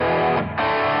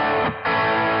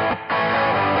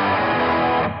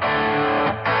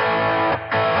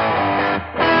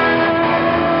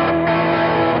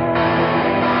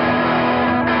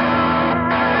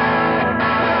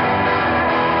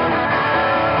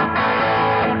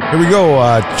Here we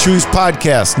go. Choose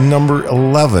podcast number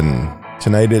 11.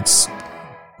 Tonight it's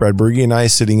Brad Berge and I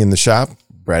sitting in the shop.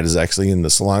 Brad is actually in the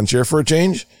salon chair for a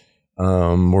change.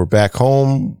 We're back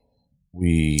home.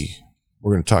 We're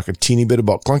going to talk a teeny bit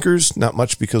about clunkers. Not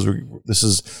much because this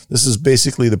is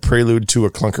basically the prelude to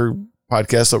a clunker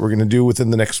podcast that we're going to do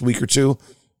within the next week or two.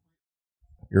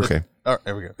 You're okay. All right,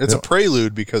 there we go. It's a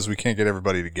prelude because we can't get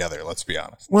everybody together. Let's be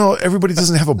honest. Well, everybody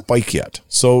doesn't have a bike yet,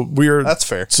 so That's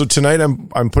fair. So tonight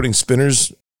I'm putting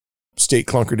Spinner's State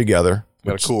Clunker together.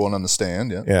 Got a cool one on the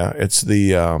stand. Yeah. Yeah, it's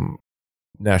the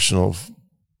National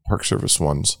Park Service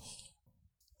ones,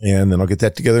 and then I'll get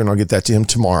that together and I'll get that to him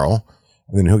tomorrow,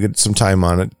 and then he'll get some time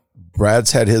on it.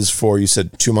 Brad's had his for, you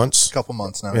said, 2 months? A couple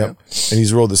months now. Yep. Yeah. And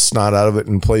he's rolled the snot out of it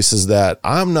in places that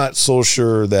I'm not so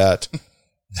sure that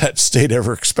that state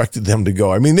ever expected them to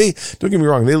go. I mean, don't get me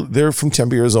wrong, they're from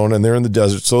Tempe, Arizona, and they're in the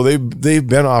desert, so they've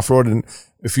been off-road. And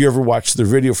if you ever watch the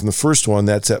video from the first one,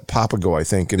 that's at Papago, I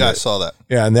think. Yeah, I saw that.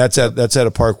 Yeah, and that's at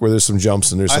a park where there's some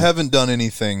jumps and I haven't done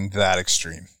anything that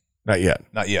extreme. Not yet.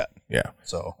 Yeah.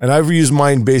 So. And I've used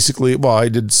mine basically. Well, I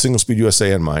did Single Speed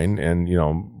USA on mine, and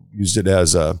used it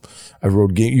as you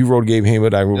rode Game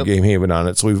Haven, I rode Game Haven on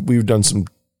it. So we've done some.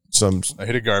 I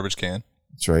hit a garbage can.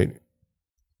 That's right.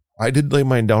 I did lay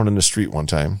mine down in the street one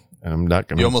time, and I'm not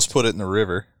gonna. You almost put it in the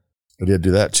river. I did do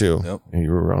that too. Yep. And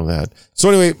you were around that. So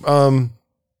anyway,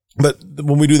 but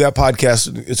when we do that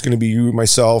podcast, it's going to be you,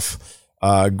 myself,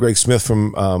 Greg Smith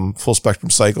from Full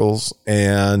Spectrum Cycles,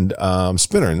 and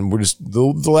Spinner. And we're just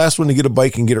the last one to get a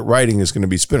bike and get it riding is going to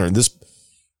be Spinner. And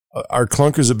our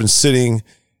clunkers have been sitting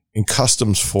in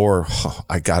customs for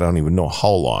I don't even know how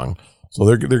long. So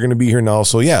they're going to be here now.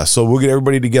 So yeah, so we'll get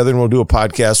everybody together and we'll do a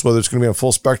podcast, whether it's going to be on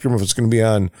Full Spectrum, if it's going to be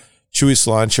on Chewy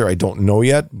Salon Chair, I don't know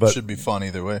yet, but should be fun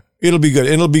either way. It'll be good.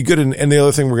 And it'll be good. And the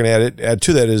other thing we're going to add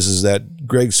to that is that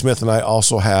Greg Smith and I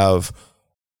also have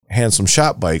Handsome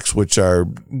Shop bikes, which are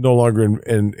no longer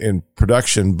in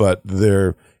production, but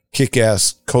they're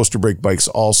kick-ass coaster brake bikes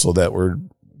also that were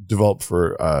developed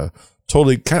for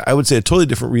I would say a totally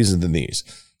different reason than these.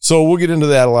 So we'll get into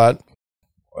that a lot.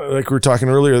 Like we were talking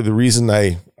earlier, the reason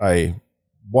I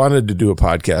wanted to do a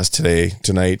podcast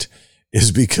tonight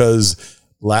is because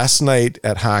last night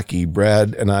at hockey,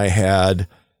 Brad and I had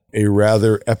a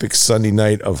rather epic Sunday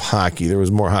night of hockey. There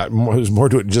was more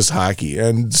to it than just hockey.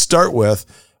 And to start with,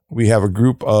 we have a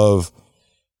group of,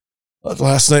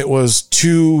 last night was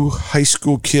 2 high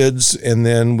school kids, and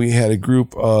then we had a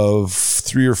group of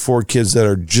 3 or 4 kids that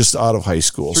are just out of high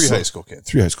school. 3 high school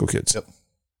kids. 3 high school kids. Yep.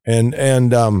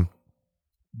 And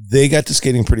they got to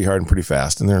skating pretty hard and pretty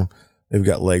fast, and they've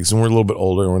got legs, and we're a little bit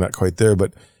older and we're not quite there,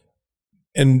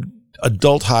 and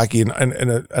adult hockey and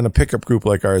a pickup group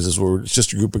like ours is where it's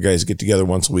just a group of guys get together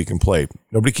once a week and play.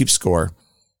 Nobody keeps score.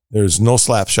 There's no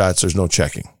slap shots. There's no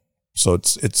checking. So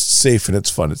it's safe and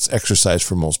it's fun. It's exercise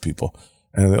for most people.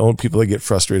 And the only people that get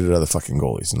frustrated are the fucking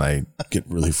goalies. And I get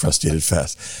really frustrated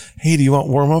fast. Hey, do you want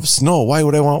warm-ups? No. Why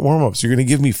would I want warm-ups? You're going to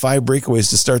give me 5 breakaways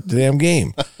to start the damn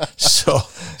game. So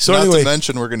Not anyway. to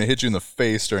mention we're going to hit you in the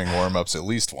face during warm-ups at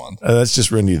least once. That's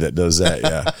just Randy that does that,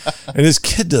 yeah. And his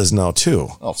kid does now, too.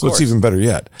 Of so course. It's even better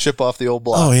yet. Chip off the old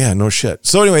block. Oh, yeah, no shit.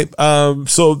 So anyway,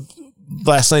 so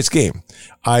last night's game,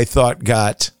 I thought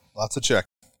Lots of check.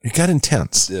 it got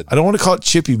intense. It did. I don't want to call it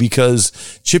chippy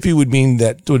because chippy would mean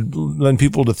that would lend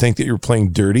people to think that you're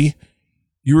playing dirty.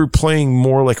 You were playing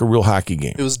more like a real hockey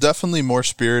game. It was definitely more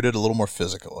spirited, a little more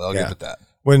physical. I'll give it that.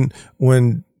 When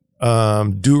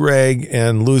Durag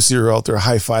and Lucy are out there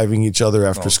high-fiving each other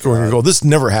after scoring a goal. This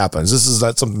never happens. This is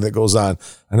not something that goes on.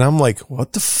 And I'm like,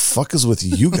 what the fuck is with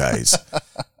you guys?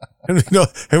 And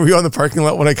were you on the parking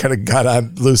lot when I kind of got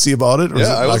on Lucy about it?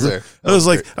 I was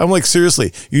there. I'm like,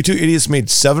 seriously, you 2 idiots made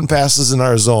 7 passes in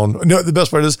our zone. No, the best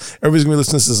part is everybody's going to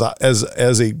be listening to this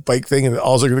as a bike thing, and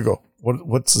all they're going to go,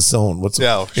 what's the zone?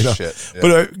 Shit. Yeah.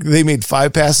 But they made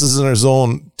 5 passes in our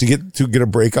zone to get a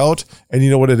breakout, and you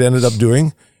know what it ended up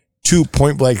doing? 2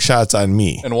 point blank shots on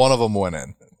me, and one of them went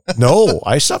in. No,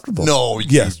 I stopped them both. No,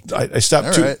 yes, I stopped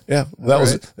all 2. Right. Yeah,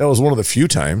 that was one of the few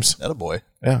times. Attaboy.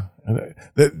 Yeah.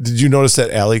 Did you notice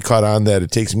that Allie caught on that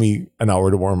it takes me an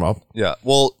hour to warm up? Yeah.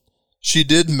 Well, she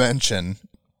did mention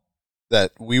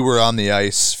that we were on the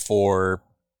ice for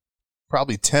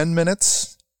probably 10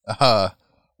 minutes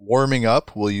warming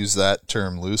up. We'll use that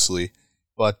term loosely.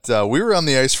 But we were on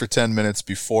the ice for 10 minutes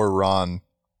before Ron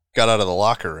got out of the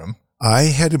locker room. I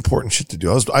had important shit to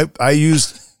do. I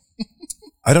used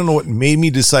I don't know what made me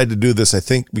decide to do this. I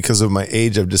think because of my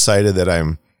age, I've decided that I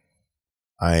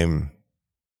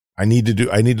need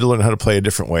to learn how to play a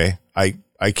different way. I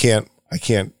can't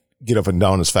get up and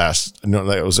down as fast. Not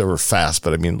that I was ever fast,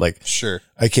 but I mean, like, Sure.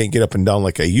 I can't get up and down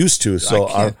like I used to. So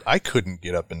I couldn't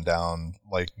get up and down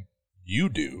like you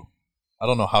do. I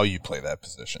don't know how you play that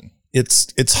position.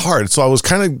 It's hard. So I was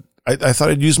kind of, I thought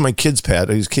I'd use my kids' pad.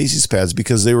 I used Casey's pads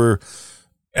because they were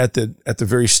at the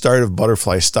very start of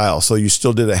butterfly style. So you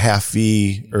still did a half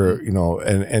V or, you know,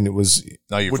 and it was.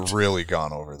 Now you've really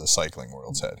gone over the cycling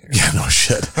world's head here. Yeah, no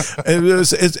shit.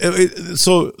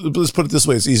 So let's put it this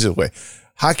way. It's the easiest way.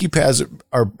 Hockey pads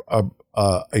are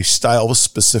a style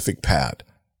specific pad.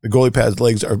 The goalie pad's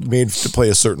legs are made to play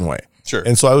a certain way. Sure.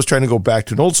 And so I was trying to go back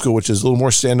to an old school, which is a little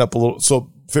more stand up, a little,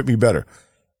 so fit me better.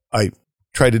 I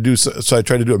tried to do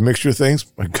a mixture of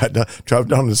things. I got down, dropped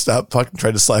down to stop puck and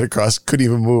tried to slide across. Couldn't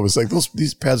even move. It's like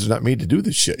these pads are not made to do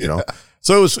this shit, you know? Yeah.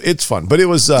 So it's fun, but it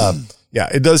was,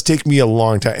 it does take me a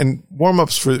long time. And warm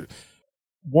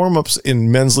ups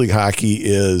in men's league hockey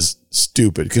is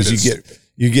stupid because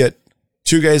you get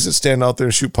two guys that stand out there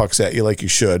and shoot pucks at you like you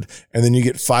should. And then you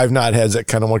get 5 knotheads that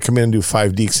kind of want to come in and do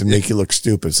 5 dekes and make you look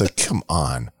stupid. It's like, come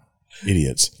on,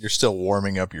 idiots. You're still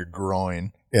warming up your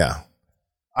groin. Yeah.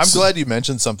 I'm glad you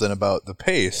mentioned something about the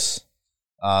pace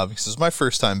because it's my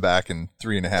first time back in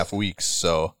 3.5 weeks,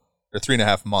 or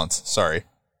 3.5 months. Sorry.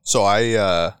 So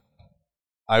I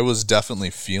was definitely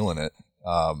feeling it.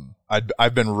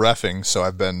 I've been reffing, so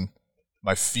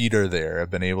my feet are there.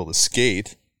 I've been able to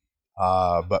skate,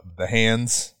 but the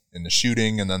hands and the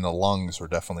shooting and then the lungs were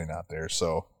definitely not there.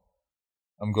 So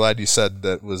I'm glad you said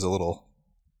that was a little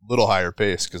higher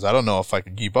pace because I don't know if I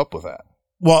could keep up with that.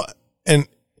 Well, and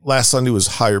last Sunday was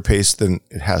higher pace than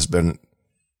it has been.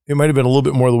 It might have been a little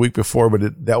bit more the week before,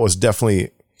 but that was definitely,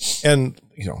 and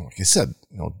you know, like I said,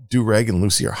 you know, Durag and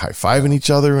Lucy are high-fiving each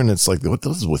other, and it's like, what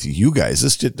is with you guys?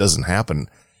 This shit doesn't happen.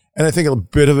 And I think a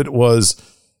bit of it was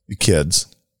the kids.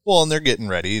 Well, and they're getting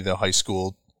ready. The high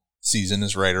school season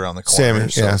is right around the corner.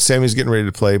 Sammy's getting ready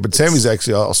to play, but Sammy's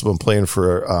actually also been playing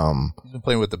for. He's been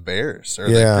playing with the Bears or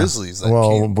the Grizzlies.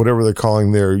 Whatever they're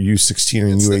calling their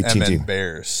U16 and U18 the team.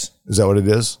 Bears. Is that what it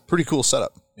is? Pretty cool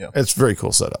setup. Yeah, it's a very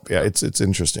cool setup. Yeah, it's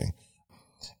interesting.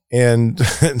 And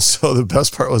so the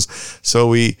best part was,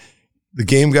 the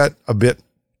game got a bit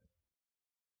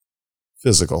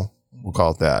physical. We'll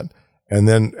call it that. And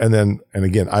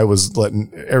again, I was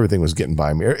everything was getting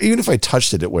by me. Even if I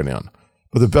touched it, it went in.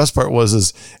 But the best part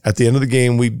was at the end of the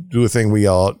game, we do a thing. We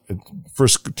yell out,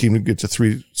 first team to get to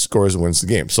 3 scores wins the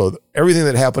game. So everything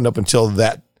that happened up until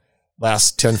that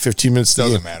last 10, 15 minutes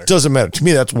doesn't matter. Doesn't matter. To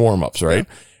me, that's warm-ups, right?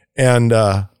 Yeah. And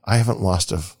I haven't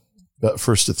lost a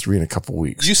first to 3 in a couple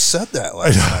weeks. You said that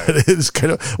last night. It's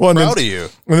kind of proud of you.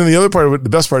 And then the other part of it, the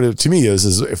best part of it to me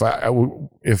is if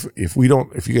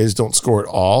you guys don't score at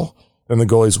all, then the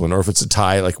goalies win. Or if it's a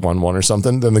tie, like 1-1 or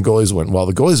something, then the goalies win. Well,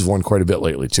 the goalies have won quite a bit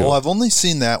lately, too. Well, I've only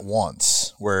seen that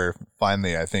once where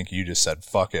finally I think you just said,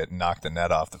 fuck it, and knocked the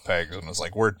net off the pegs and was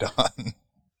like, we're done.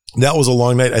 That was a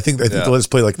long night. I think the Lids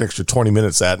played like an extra 20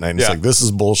 minutes that night. And it's like, this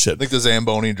is bullshit. I think the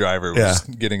Zamboni driver was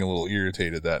getting a little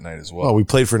irritated that night as well. Well, we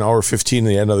played for an hour 15 and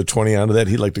they had another 20 onto that.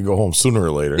 He'd like to go home sooner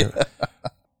or later. Yeah.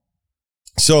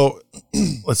 So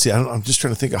let's see. I'm just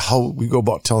trying to think of how we go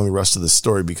about telling the rest of the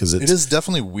story because it is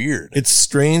definitely weird. It's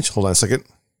strange. Hold on a second.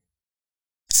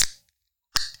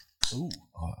 Ooh,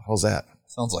 how's that?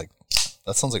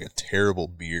 That sounds like a terrible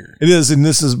beer. It is, and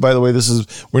this is, by the way,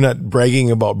 we're not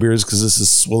bragging about beers because this is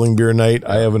swilling beer night.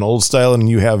 I have an old style, and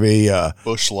you have a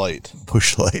Busch Light.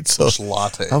 Busch Light. So Busch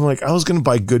Latte. I'm like, I was going to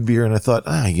buy good beer, and I thought,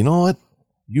 you know what?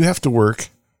 You have to work.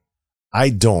 I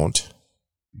don't.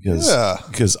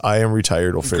 Because I am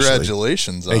retired officially.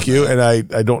 Congratulations. Thank you. And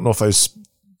I don't know if I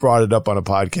brought it up on a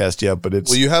podcast yet, but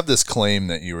it's. Well, you have this claim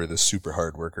that you were this super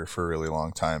hard worker for a really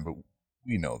long time, but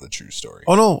we know the true story.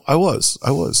 Oh, no, I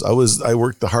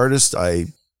worked the hardest. I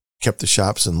kept the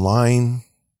shops in line,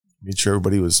 made sure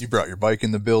everybody was. You brought your bike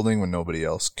in the building when nobody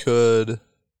else could.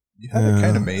 You had it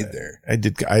kind of made there. I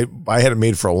did. I had it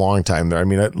made for a long time there. I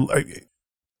mean,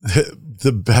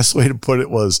 the best way to put it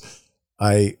was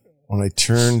when I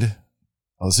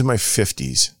was in my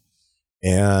 50s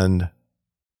and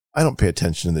I don't pay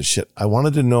attention to this shit. I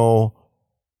wanted to know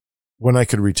when I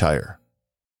could retire.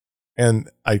 And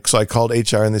so I called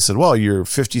HR and they said, well, you're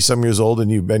 50 some years old and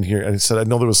you've been here. And I said, I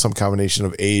know there was some combination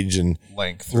of age and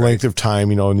length of time,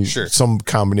 and some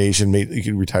combination made you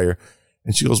could retire.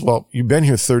 And she goes, well, you've been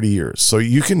here 30 years, so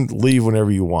you can leave whenever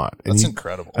you want. And that's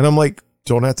incredible. And I'm like,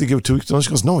 don't have to give 2 weeks notice.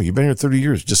 She goes, no, you've been here 30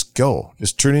 years. Just go.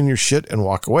 Just turn in your shit and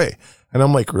walk away. And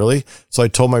I'm like, really? So I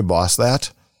told my boss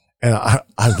that, and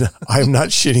I'm not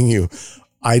shitting you.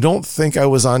 I don't think I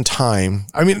was on time.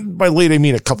 I mean, by late, I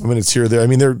mean a couple minutes here or there. I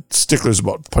mean, they're sticklers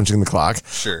about punching the clock.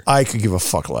 Sure. I could give a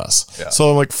fuck less. Yeah. So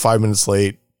I'm like 5 minutes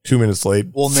late, 2 minutes late,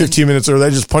 Well, 15 minutes early. I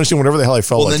just punched him whatever the hell I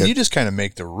felt Well, like. then you just kind of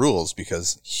make the rules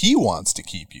because he wants to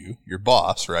keep you, your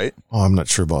boss, right? Oh, I'm not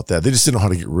sure about that. They just didn't know how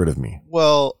to get rid of me.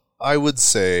 Well, I would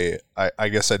say, I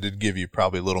guess I did give you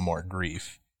probably a little more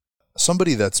grief.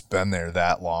 Somebody that's been there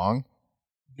that long,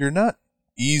 you're not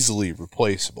easily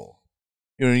replaceable.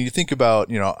 You know, you think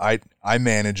about, I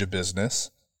manage a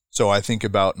business, so I think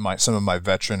about some of my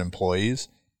veteran employees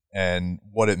and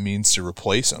what it means to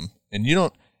replace them. And you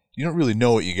don't really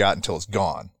know what you got until it's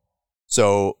gone.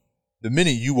 So the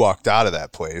minute you walked out of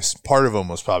that place, part of them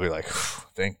was probably like,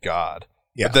 thank God.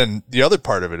 Yeah. But then the other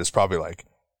part of it is probably like,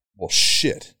 well,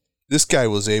 shit, this guy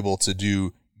was able to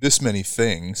do this many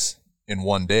things in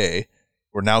one day,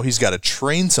 where now he's got to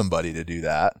train somebody to do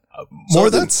that.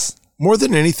 More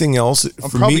than anything else, I'm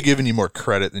probably giving you more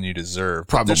credit than you deserve.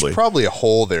 Probably. There's probably a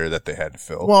hole there that they had to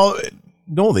fill. Well,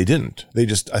 no, they didn't.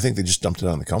 I think they just dumped it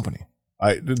on the company.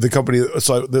 The company,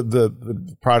 so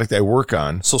the product I work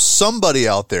on. So somebody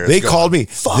out there, called me.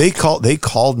 Fuck. They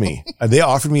called me and they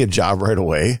offered me a job right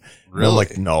away. Really? I'm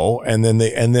like, no. And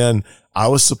then I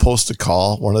was supposed to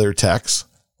call one of their techs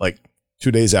like 2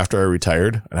 days after I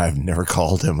retired, and I've never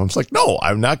called him. I was like, no,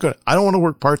 I'm not going to, I don't want to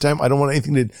work part-time. I don't want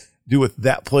anything to do with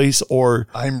that place or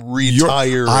I'm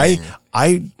retiring.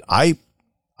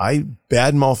 I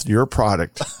badmouthed your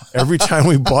product every time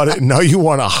we bought it. And now you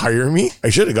want to hire me?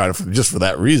 I should have got it just for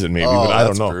that reason, maybe, but I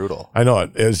don't know. Brutal. I know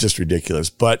it was just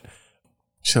ridiculous, but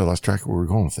shit, I lost track of where we were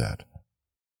going with that.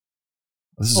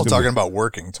 Talking about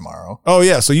working tomorrow. Oh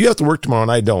yeah. So you have to work tomorrow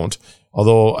and I don't,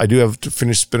 although I do have to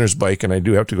finish Spinner's bike and I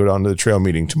do have to go down to the trail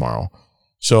meeting tomorrow.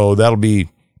 So that'll be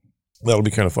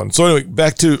kind of fun. So anyway,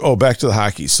 back to the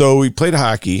hockey. So we played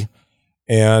hockey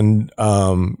and,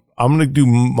 I'm going to do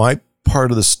my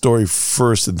part of the story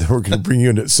first and then we're going to bring you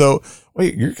into it. So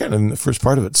wait, you're kind of in the first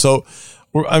part of it. So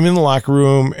I'm in the locker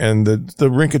room and the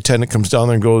rink attendant comes down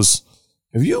there and goes,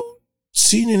 have you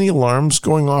seen any alarms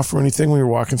going off or anything when you're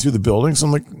walking through the buildings?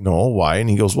 I'm like, no, why? And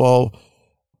he goes, well,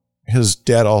 his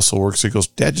dad also works. He goes,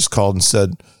 Dad just called and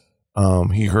said,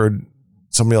 he heard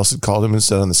somebody else had called him and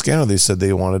said on the scanner, they said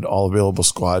they wanted all available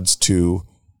squads to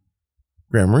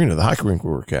Grand Marina, the hockey rink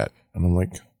we work at. And I'm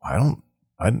like, I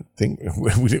didn't think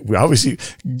we obviously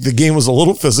the game was a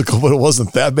little physical, but it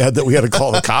wasn't that bad that we had to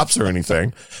call the cops or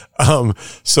anything.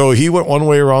 So he went one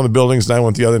way around the buildings and I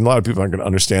went the other. And a lot of people aren't going to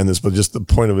understand this, but just the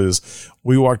point of it is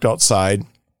we walked outside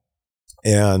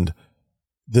and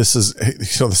this is,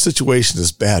 the situation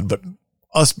is bad, but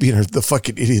us being the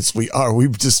fucking idiots we are, we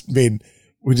just made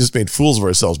fools of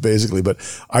ourselves basically. But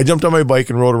I jumped on my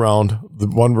bike and rode around the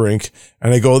one rink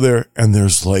and I go there and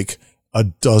there's like a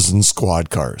dozen squad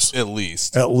cars. At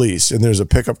least. And there's a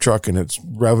pickup truck and it's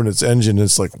revving its engine. And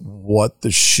it's like, what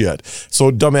the shit?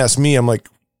 So dumbass me, I'm like,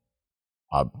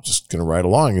 I'm just going to ride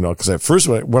along, because at first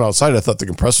when I went outside, I thought the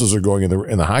compressors were going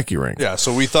in the hockey rink. Yeah.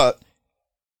 So we thought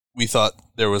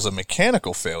there was a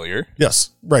mechanical failure.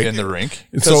 Yes. Right. In the rink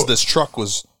because this truck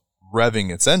was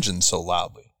revving its engine so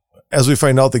loudly. As we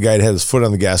find out, the guy had his foot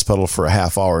on the gas pedal for a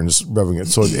half hour and just revving it.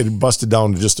 So it busted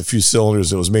down to just a few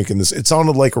cylinders. It was making this. It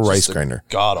sounded like a rice grinder.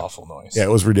 God awful noise. Yeah, it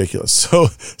was ridiculous. So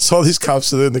all these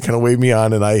cops are there and they kind of wave me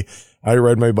on and I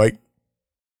ride my bike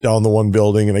down the one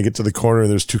building and I get to the corner and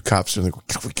there's two cops and they go,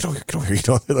 get over here.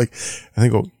 They're like, and they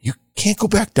go, you can't go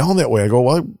back down that way. I go,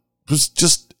 well, I was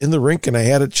just in the rink and I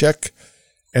had a check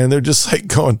and they're just like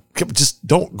going, just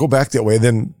don't go back that way. And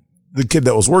then the kid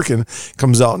that was working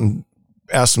comes out and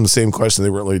asked them the same question. They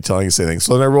weren't really telling us anything.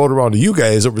 So then I rolled around to you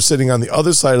guys that were sitting on the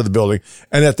other side of the building.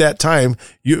 And at that time,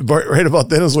 right about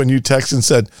then is when you texted and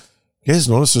said, you guys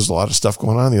notice there's a lot of stuff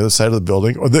going on the other side of the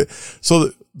building.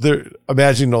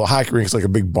 Imagine the hockey rink's like a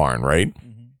big barn, right?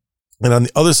 Mm-hmm. And on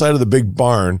the other side of the big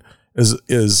barn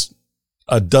is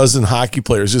a dozen hockey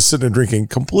players just sitting and drinking,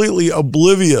 completely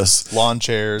oblivious. Lawn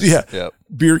chairs. Yeah. Yep.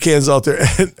 Beer cans out there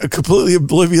and completely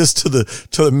oblivious to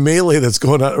the melee that's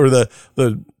going on or the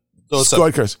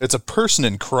squad cars. It's a person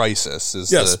in crisis.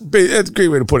 That's a great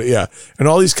way to put it. Yeah. And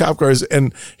all these cop cars.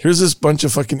 And here's this bunch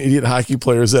of fucking idiot hockey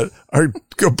players that are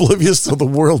oblivious to the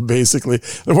world, basically.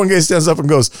 And one guy stands up and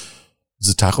goes, is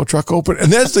the taco truck open?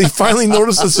 And then they finally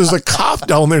notice that there's a cop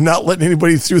down there not letting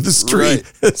anybody through the street.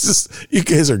 Right. It's just, you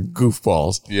guys are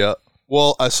goofballs. Yeah.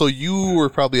 Well, so you were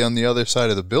probably on the other side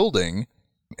of the building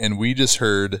and we just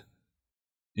heard,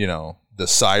 the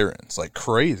sirens like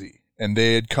crazy. And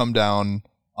they had come down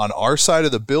on our side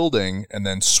of the building and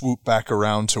then swoop back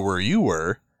around to where you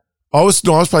were. I was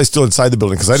probably still inside the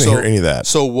building because I didn't hear any of that.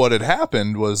 So what had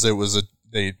happened was it was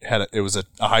a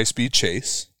high speed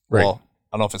chase. Right. Well,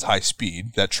 I don't know if it's high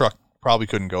speed. That truck probably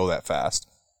couldn't go that fast.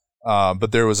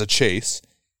 But there was a chase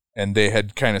and they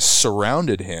had kind of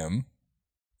surrounded him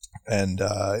And,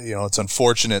 it's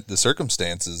unfortunate, the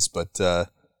circumstances, but,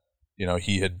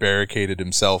 he had barricaded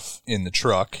himself in the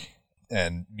truck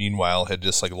and meanwhile had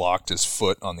just like locked his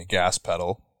foot on the gas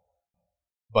pedal.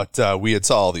 But we had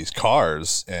saw all these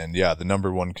cars, and the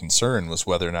number one concern was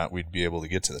whether or not we'd be able to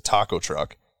get to the taco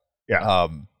truck. Yeah.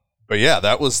 But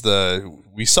that was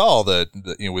we saw the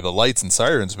with the lights and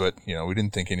sirens, but we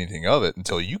didn't think anything of it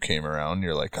until you came around.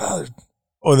 You're like, oh.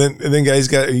 And then guys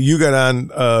got on,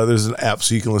 there's an app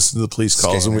so you can listen to the police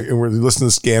calls, and we're listening to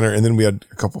the scanner, and then we had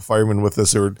a couple firemen with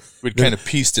us. We'd kind of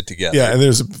pieced it together. Yeah, and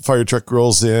there's a fire truck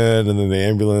rolls in, and then the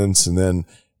ambulance, and then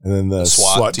the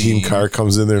SWAT team car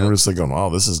comes in there, and we're just like going, oh,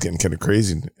 this is getting kind of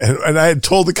crazy. And I had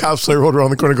told the cops, so I rode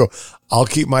around the corner and go, I'll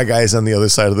keep my guys on the other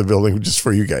side of the building just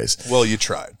for you guys. Well, you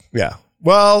tried. Yeah.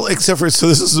 Well, except for, so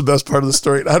this is the best part of the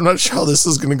story. I'm not sure how this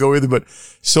is going to go either, but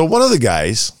so one of the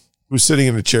guys who's sitting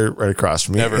in a chair right across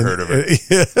from me. Never heard of it.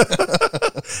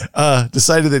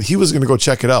 Decided that he was going to go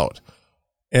check it out.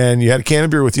 And you had a can of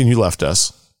beer with you and you left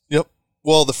us. Yep.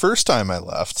 Well, the first time I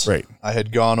left, right, I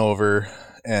had gone over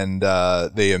and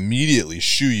they immediately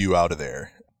shoo you out of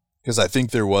there because I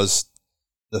think there was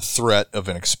the threat of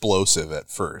an explosive at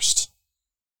first.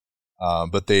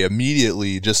 But they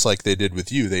immediately, just like they did with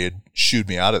you, they had shooed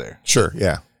me out of there. Sure,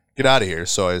 yeah. Get out of here.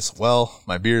 So I was, well,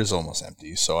 my beer is almost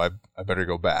empty, so I better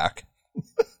go back.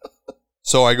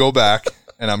 So I go back,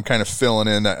 and I'm kind of filling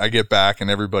in. I get back, and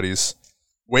everybody's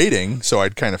waiting, so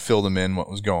I'd kind of fill them in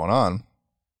what was going on.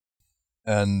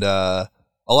 And a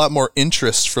lot more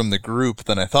interest from the group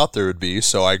than I thought there would be,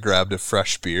 so I grabbed a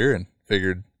fresh beer and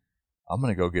figured, I'm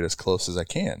going to go get as close as I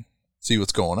can, see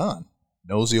what's going on.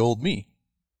 Nosy old me.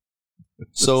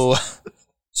 So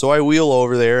I wheel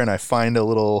over there and I find a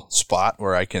little spot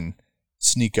where I can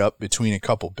sneak up between a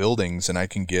couple buildings and I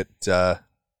can get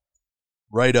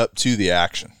right up to the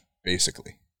action,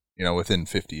 basically, within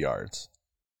 50 yards.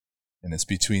 And it's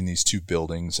between these two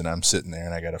buildings and I'm sitting there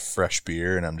and I got a fresh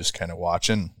beer and I'm just kind of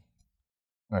watching.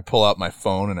 And I pull out my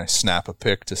phone and I snap a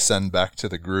pic to send back to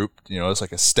the group. It's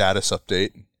like a status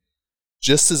update.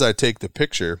 Just as I take the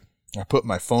picture, I put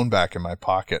my phone back in my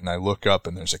pocket and I look up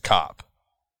and there's a cop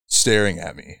staring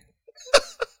at me.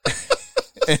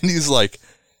 And he's like,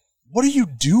 what are you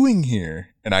doing here?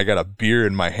 And I got a beer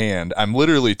in my hand. I'm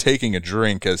literally taking a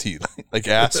drink as he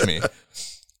asked me.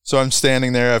 So I'm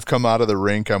standing there. I've come out of the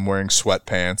rink. I'm wearing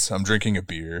sweatpants. I'm drinking a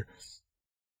beer.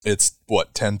 It's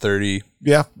 10:30.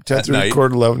 Yeah, 10:30,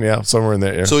 quarter 11. Yeah, somewhere in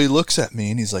there. Yeah. So he looks at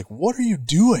me and he's like, what are you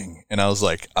doing? And I was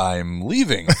like, I'm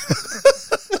leaving.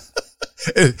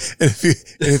 And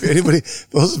if anybody,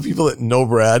 those are people that know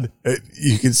Brad,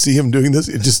 you can see him doing this.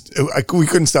 We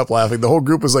couldn't stop laughing. The whole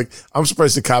group was like, I'm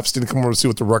surprised the cops didn't come over to see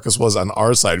what the ruckus was on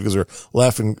our side because we're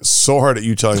laughing so hard at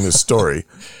you telling this story.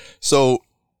 So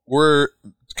we're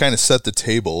kind of set the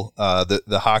table.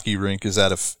 The hockey rink is at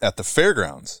the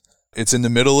fairgrounds. It's in the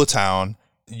middle of town.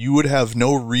 You would have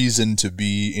no reason to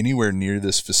be anywhere near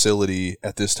this facility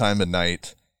at this time of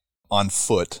night on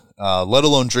foot, let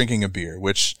alone drinking a beer,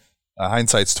 which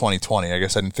hindsight's 20/20. I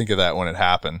guess I didn't think of that when it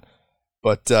happened.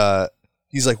 But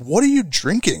he's like, what are you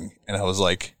drinking? And I was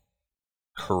like,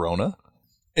 Corona.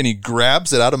 And he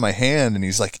grabs it out of my hand and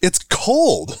he's like, it's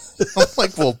cold. I'm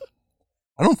like, well,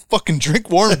 I don't fucking drink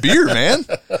warm beer, man.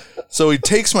 So he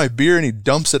takes my beer and he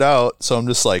dumps it out. So I'm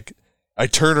just like, I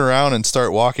turn around and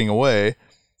start walking away.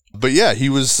 But yeah, he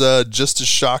was just as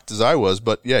shocked as I was.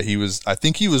 But yeah, I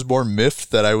think he was more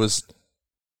miffed that I was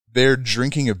there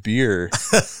drinking a beer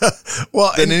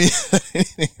than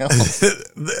anything else.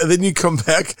 And then you come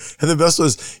back, and the best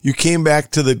was you came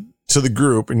back to the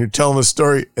group, and you're telling the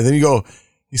story, and then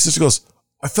his sister goes,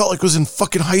 I felt like I was in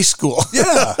fucking high school.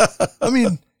 Yeah. I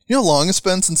mean, you know how long it's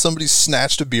been since somebody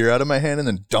snatched a beer out of my hand and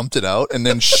then dumped it out and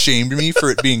then shamed me for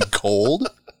it being cold?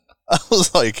 I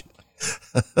was like,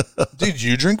 did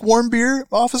you drink warm beer,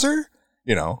 officer?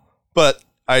 But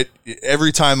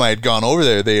every time I had gone over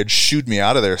there, they had shooed me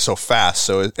out of there so fast.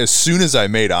 So as soon as I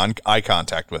made eye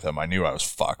contact with him, I knew I was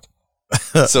fucked.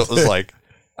 So it was like,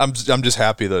 I'm just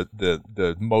happy that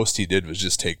the most he did was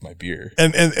just take my beer.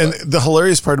 And the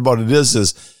hilarious part about it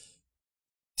is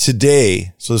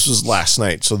today. So this was last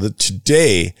night. So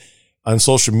today on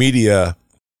social media,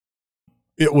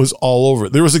 it was all over.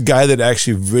 There was a guy that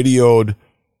actually videoed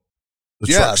the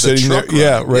truck sitting there. Running.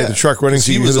 Yeah, right. Yeah. The truck running.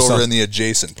 So he was over in the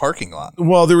adjacent parking lot.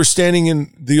 Well, they were standing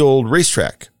in the old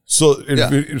racetrack. So,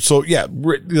 yeah.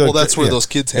 Well, that's where those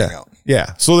kids hang out.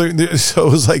 Yeah. So it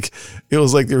was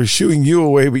like they were shooing you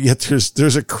away, but yet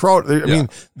there's a crowd. I mean,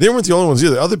 they weren't the only ones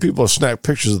either. Other people have snapped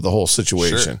pictures of the whole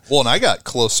situation. Sure. Well, and I got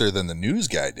closer than the news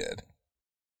guy did.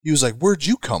 He was like, where'd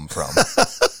you come from?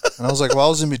 And I was like, well, I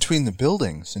was in between the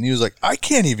buildings. And he was like, I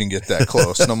can't even get that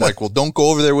close. And I'm like, well, don't go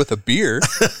over there with a beer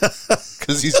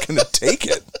because he's going to take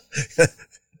it.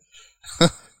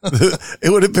 It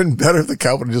would have been better if the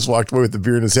cop would have just walked away with the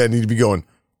beer in his hand and he'd be going,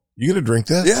 you going to drink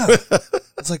that? Yeah.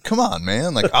 It's like, come on,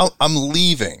 man. Like, I'm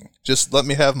leaving. Just let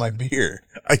me have my beer.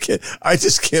 I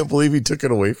just can't believe he took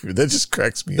it away from you. That just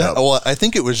cracks me up. Well, I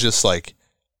think it was just like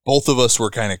both of us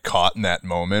were kind of caught in that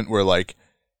moment where, like,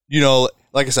 you know,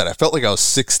 like I said, I felt like I was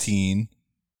 16,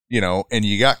 you know, and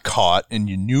you got caught and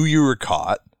you knew you were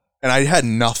caught and I had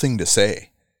nothing to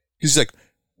say. He's like,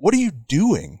 what are you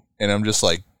doing? And I'm just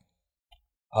like,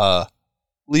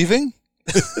 leaving?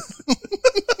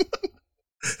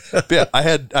 But yeah, I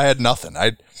had nothing.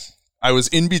 I was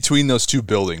in between those two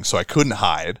buildings, so I couldn't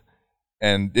hide.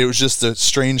 And it was just a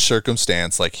strange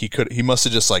circumstance. Like he must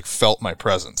have just like felt my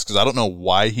presence because I don't know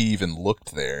why he even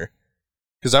looked there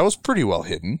because I was pretty well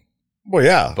hidden. Well,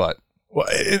 yeah, but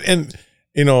and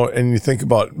you know, and you think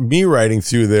about me riding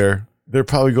through there, they're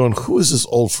probably going, "Who is this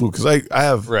old fool?" Because I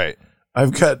have right.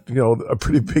 I've got, you know, a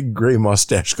pretty big gray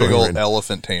mustache going. Big old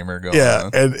elephant tamer going.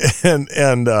 Yeah, on.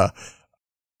 and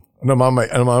I'm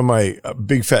on my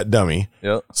big fat dummy.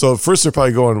 Yep. So at first they're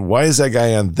probably going, why is that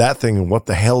guy on that thing and what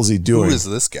the hell is he doing? Who is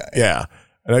this guy? Yeah.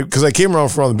 And because I came around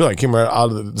from the building, I came right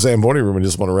out of the Zamboni room and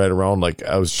just want to ride around like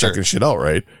I was checking shit out,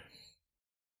 right?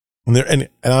 And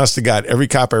honest to God, every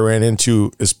cop I ran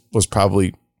into was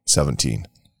probably 17.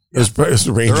 It was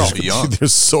the Rangers. They're all young. They're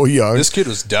so young. This kid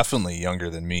was definitely younger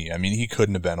than me. I mean, he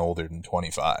couldn't have been older than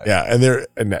 25. Yeah,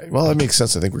 well, that makes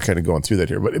sense. I think we're kind of going through that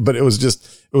here, but it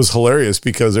was hilarious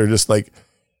because they're just like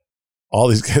all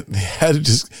these guys.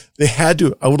 They had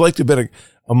to. I would like to have been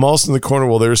a mouse in the corner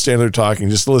while they were standing there talking,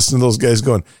 just to listen to those guys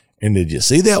going. And did you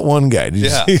see that one guy? Did you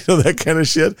see that kind of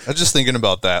shit? I was just thinking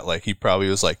about that. Like he probably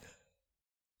was like,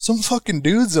 some fucking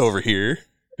dudes over here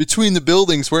between the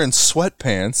buildings wearing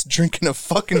sweatpants, drinking a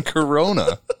fucking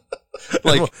Corona.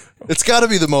 Like, it's got to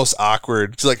be the most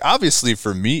awkward. It's like, obviously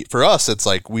for us, it's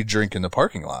like we drink in the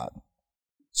parking lot.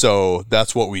 So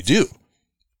that's what we do.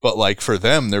 But like for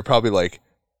them, they're probably like,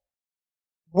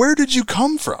 where did you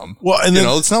come from? Well, and then,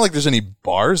 it's not like there's any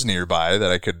bars nearby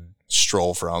that I could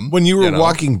stroll from. When you were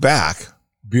walking back,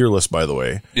 beerless, by the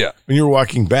way. Yeah. When you were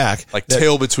walking back. Like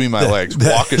tail between my legs,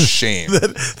 walk of shame.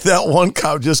 That one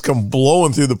cop just come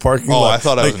blowing through the parking lot. Oh, I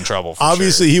thought I was in trouble for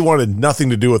obviously, sure. He wanted nothing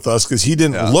to do with us because he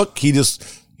didn't look. He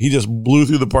just blew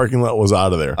through the parking lot, was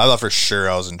out of there. I thought for sure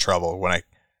I was in trouble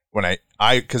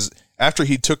because after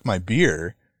he took my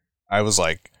beer, I was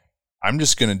like, I'm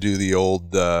just going to do the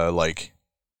old, like,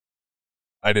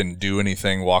 I didn't do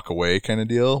anything, walk away kind of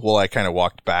deal. Well, I kind of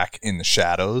walked back in the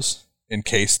shadows in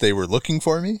case they were looking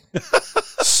for me.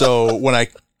 So when I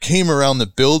came around the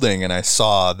building and I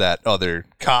saw that other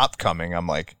cop coming, I'm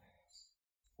like,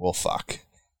 well, fuck.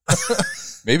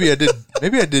 Maybe I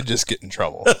did just get in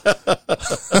trouble.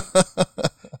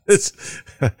 It's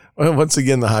once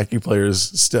again the hockey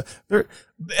players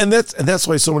and that's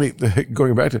why so many,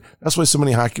 going back to, that's why so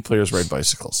many hockey players ride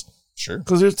bicycles. Sure.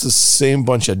 Because it's the same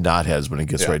bunch of knotheads when it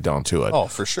gets right down to it. Oh,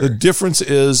 for sure. The difference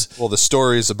is, well, the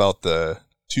stories about the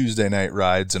Tuesday night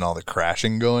rides and all the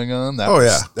crashing going on. That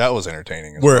was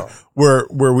entertaining as well.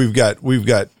 Where we've got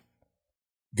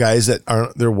guys that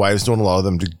aren't, their wives don't allow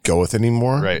them to go with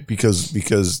anymore. Right. Because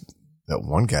that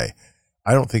one guy,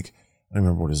 I don't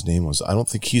remember what his name was. I don't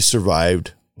think he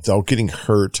survived without getting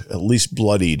hurt, at least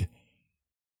bloodied.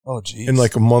 Oh, geez. In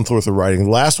like a month worth of riding. The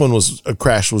last one a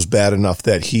crash was bad enough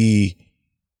that I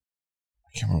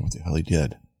can't remember what the hell he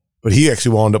did, but he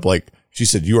actually wound up like, she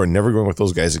said, you are never going with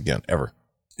those guys again, ever.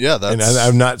 Yeah. And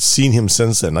I've not seen him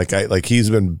since then. He's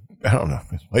been, I don't know.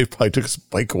 He probably took his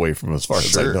bike away from him as far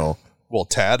as I know. Well,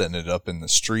 Tad ended up in the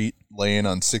street laying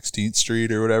on 16th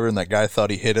Street or whatever. And that guy thought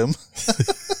he hit him.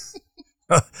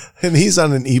 And he's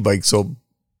on an e-bike, so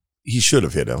he should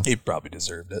have hit him. He probably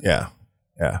deserved it. Yeah.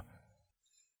 Yeah.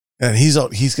 And he's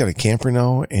got a camper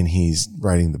now and he's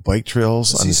riding the bike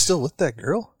trails. Is he still with that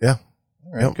girl? Yeah.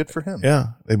 All right. Yep. Good for him.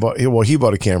 Yeah. He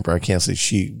bought a camper. I can't say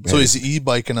she. So he's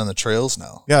e-biking on the trails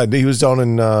now. Yeah. He was down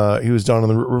on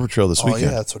the river trail this weekend.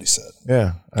 Yeah. That's what he said.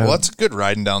 Yeah. Well, that's good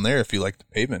riding down there if you like the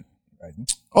pavement riding.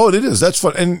 Oh, it is. That's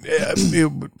fun. And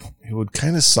it would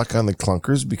kind of suck on the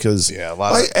clunkers because there's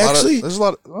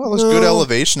good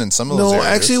elevation in some of those areas.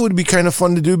 Actually, it would be kind of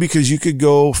fun to do because you could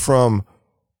go from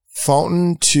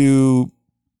Fountain to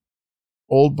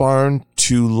Old Barn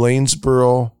to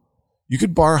Lanesboro. You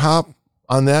could bar hop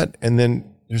on that, and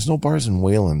then there's no bars in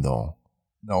Wayland though.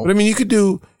 No, but I mean you could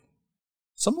do.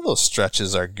 Some of those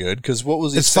stretches are good because what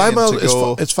was he it's saying? 5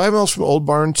 miles. It's 5 miles from Old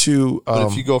Barn to. But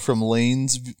if you go from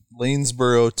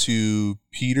Lanesboro to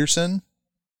Peterson,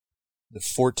 the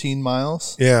 14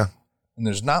 miles. Yeah. And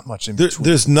there's not much in between.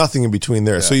 There's nothing in between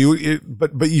there. Yeah. So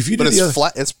but if you do it's the other,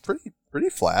 flat, it's pretty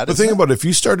flat. But think about it, if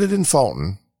you started in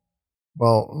Fountain,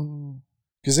 well,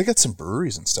 because they got some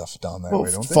breweries and stuff down that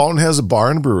way, don't they? Fountain has a bar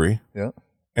and a brewery. Yeah.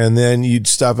 And then you'd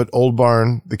stop at Old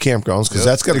Barn, the campgrounds, because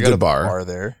that's got a good bar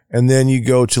there. And then you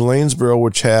go to Lanesboro,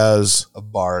 which has a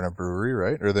bar and a brewery,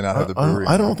 right? Or they not have the brewery?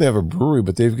 I don't know if they have a brewery,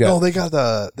 but they've got. No, they got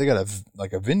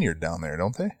a vineyard down there,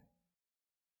 don't they?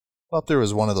 I thought there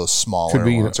was one of those smaller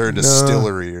ones, or a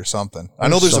distillery or something. I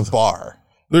know there's a bar.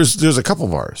 There's a couple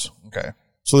bars. Okay.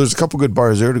 So there's a couple good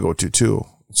bars there to go to too.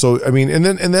 So I mean, and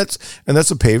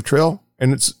that's a paved trail,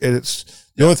 and it's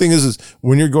the only thing is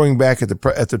when you're going back at the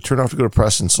turnoff to go to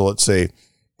Preston. So let's say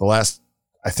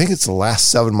I think it's the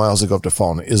last 7 miles to go up to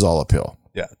Fountain is all uphill.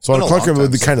 Yeah. So on a clunker it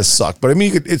would kind of suck, but I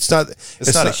mean, it's not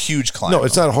a huge climb. No,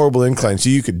 it's not a horrible incline, so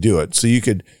you could do it. So you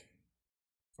could.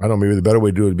 I don't know, maybe the better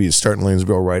way to do it would be to start in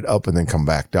Lanesboro right up and then come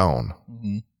back down.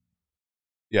 Mm-hmm.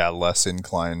 Yeah, less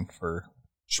incline for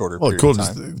shorter period of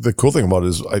time. The cool thing about it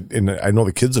is, I know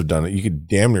the kids have done it, you could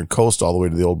damn near coast all the way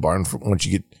to the Old Barn once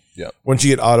you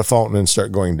get out of Fountain and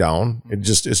start going down.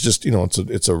 It's just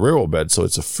it's a railroad bed, so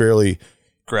it's a fairly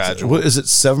gradual. What is it?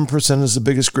 7% is the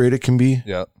biggest grade it can be.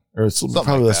 Yeah, or it's something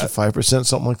probably like less than 5%,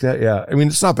 something like that. Yeah, I mean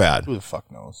it's not bad. Who the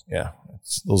fuck knows? Yeah,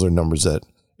 those are numbers that.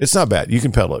 It's not bad. You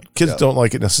can pedal it. Kids don't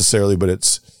like it necessarily, but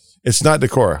it's not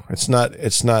Decorah. It's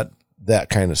not that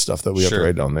kind of stuff that we have to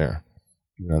ride down there,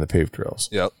 even on the paved trails.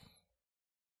 Yep.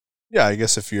 Yeah, I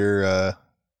guess if you're a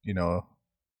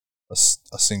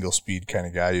single speed kind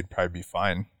of guy, you'd probably be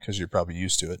fine because you're probably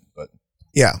used to it. But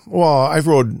yeah, well, I've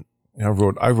rode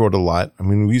a lot. I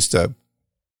mean, we used to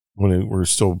when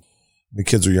the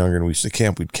kids were younger and we used to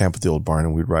camp. We'd camp at the Old Barn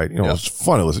and we'd ride. It was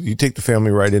fun. You take the family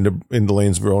ride into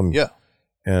Lanesboro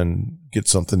and get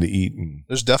something to eat. And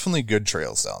there's definitely good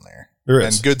trails down there. There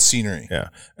is. And good scenery. Yeah.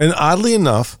 And oddly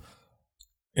enough,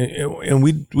 and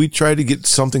we try to get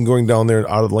something going down there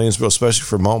out of Lanesboro, especially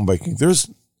for mountain biking.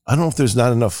 I don't know if there's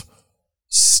not enough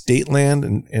state land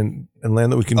and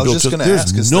land that we can build.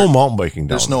 There's no mountain biking down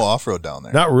there. There's no off-road down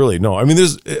there. Not really, no. I mean,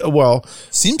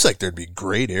 seems like thered be a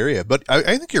great area, but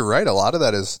I think you're right. A lot of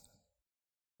that is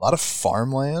a lot of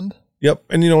farmland. Yep.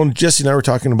 And, Jesse and I were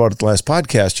talking about it the last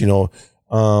podcast,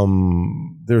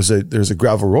 there's a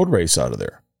gravel road race out of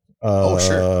there.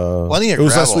 Sure. Plenty of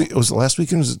gravel. Was it last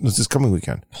weekend or was this coming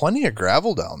weekend? Plenty of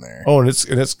gravel down there. Oh, and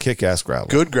it's kick-ass gravel.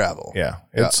 Good gravel. Yeah.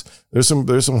 There's some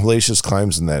hellacious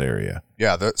climbs in that area.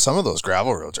 Yeah, some of those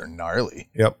gravel roads are gnarly.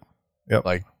 Yep.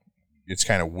 Like, it's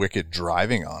kind of wicked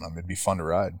driving on them. It'd be fun to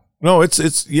ride. No, we'll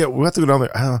have to go down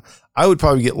there. I would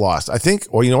probably get lost. I think,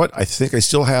 well, you know what? I think I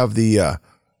still have the...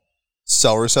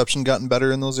 cell reception gotten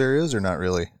better in those areas or not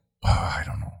really? I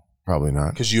don't know. Probably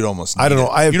not. Because you'd almost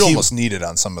almost need it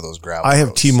on some of those gravel I have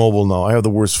roads. T-Mobile now. I have the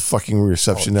worst fucking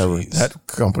reception ever. That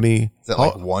company. Is that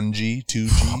like 1G,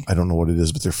 2G? I don't know what it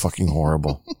is, but they're fucking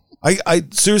horrible. I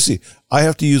seriously, I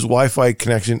have to use Wi-Fi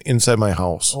connection inside my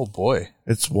house. Oh boy.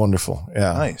 It's wonderful.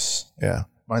 Yeah. Nice. Yeah.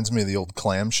 Reminds me of the old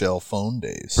clamshell phone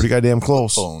days. Pretty goddamn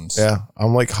close. Phones. Yeah.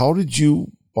 I'm like, how did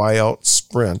you buy out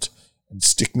Sprint and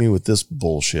stick me with this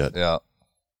bullshit? Yeah.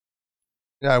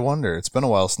 Yeah, I wonder. It's been a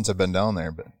while since I've been down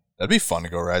there, but that'd be fun to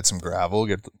go ride some gravel.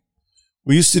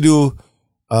 We used to do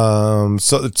so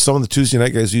some of the Tuesday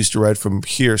night guys used to ride from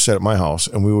here, set at my house,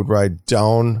 and we would ride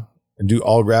down and do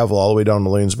all gravel all the way down to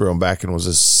Lanesboro and back, and it was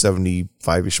a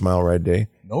 75-ish mile ride day.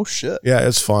 No shit. Yeah,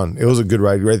 it's fun. It was a good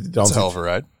ride. Right down. It's a hell of a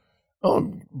ride.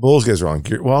 Oh, those guys are on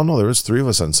gear. Well, no, there was 3 of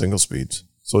us on single speeds,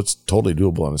 so it's totally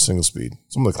doable on a single speed.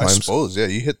 Some of the climbs. I suppose, yeah.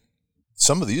 You hit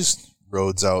some of these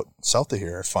roads out south of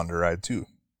here are fun to ride too.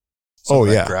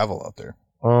 Gravel out there.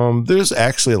 There's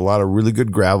actually a lot of really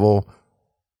good gravel.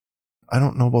 I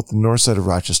don't know about the north side of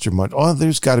Rochester much. Oh,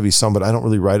 there's got to be some, but I don't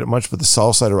really ride it much. But the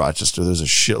south side of Rochester, there's a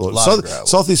shitload.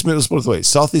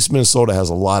 Southeast Minnesota has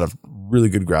a lot of really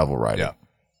good gravel riding. Yeah,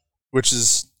 which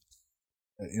is,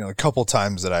 a couple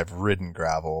times that I've ridden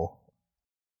gravel.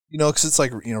 Because it's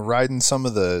like riding some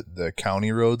of the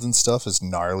county roads and stuff is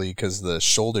gnarly because the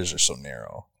shoulders are so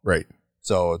narrow. Right.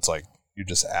 So it's like you're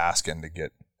just asking to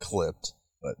get clipped.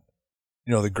 But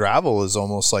the gravel is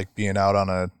almost like being out on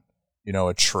a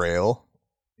trail.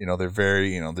 They're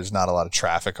very, there's not a lot of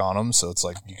traffic on them, so it's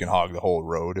like you can hog the whole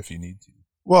road if you need to.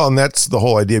 Well, and that's the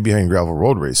whole idea behind gravel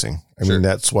road racing. I mean,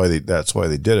 that's why they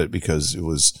did it, because it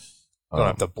was don't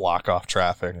have to block off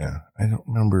traffic. Yeah. I don't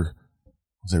remember.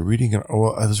 I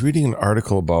was reading an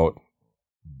article about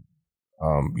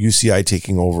UCI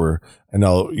taking over, and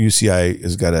now UCI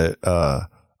has got a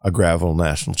gravel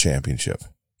national championship.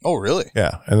 Oh, really?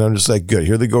 Yeah. And I'm just like, good.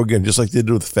 Here they go again, just like they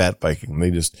did with fat biking. They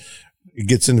just it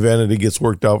gets invented, it gets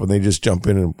worked out, and they just jump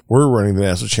in and we're running the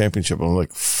national championship. And I'm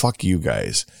like, fuck you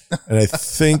guys. And I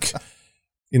think,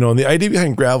 and the idea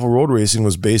behind gravel road racing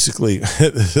was basically,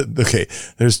 okay,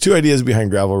 there's two ideas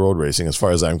behind gravel road racing as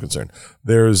far as I'm concerned.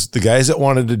 There's the guys that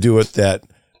wanted to do it that,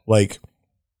 like,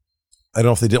 I don't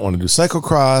know if they didn't want to do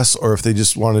cyclocross or if they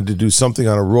just wanted to do something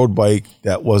on a road bike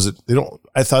that wasn't,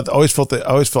 I always felt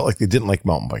like they didn't like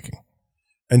mountain biking.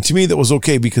 And to me, that was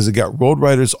okay because it got road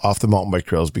riders off the mountain bike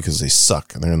trails because they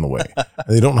suck and they're in the way. And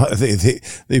they don't know,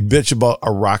 they bitch about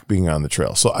a rock being on the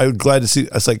trail. So I'm glad to see,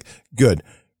 it's like, good,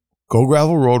 go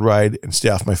gravel road ride and stay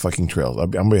off my fucking trails.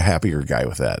 I'm a happier guy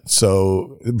with that.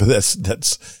 So, but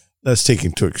that's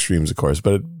taking to extremes, of course,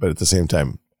 but at the same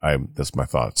time, that's my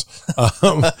thoughts.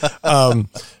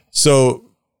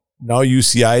 So now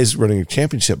UCI is running a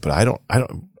championship, but I don't,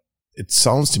 it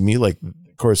sounds to me like,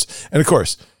 of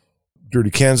course, Dirty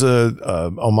Kansas,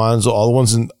 Almanzo, all the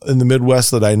ones in the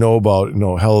Midwest that I know about,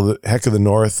 Heck of the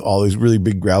North, all these really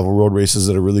big gravel road races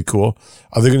that are really cool.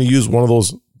 Are they going to use one of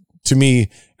those to me?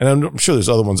 And I'm sure there's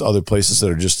other places that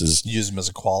are just as. Use them as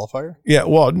a qualifier? Yeah.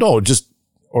 Well, no,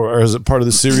 or as a part of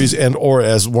the series or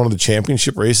as one of the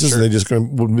championship races. Sure. And they just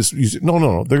going to misuse it. No.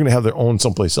 They're going to have their own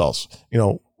someplace else.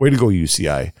 Way to go,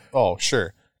 UCI. Oh,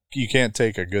 sure. You can't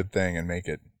take a good thing and make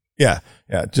it. Yeah.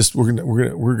 Just we're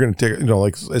gonna take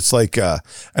it's like and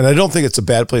I don't think it's a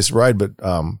bad place to ride, but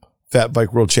Fat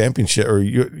Bike World Championship or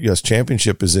US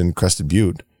Championship is in Crested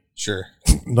Butte. Sure.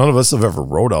 None of us have ever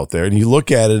rode out there, and you look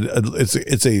at it,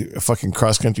 it's a fucking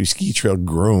cross country ski trail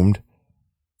groomed.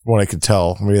 From what I could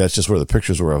tell, maybe that's just where the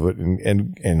pictures were of it,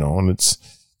 and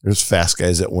there's fast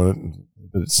guys that win it,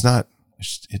 but it's not.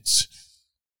 It's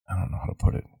I don't know how to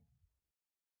put it.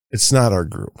 It's not our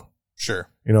group. Sure.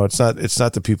 It's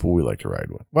not the people we like to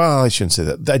ride with. Well, I shouldn't say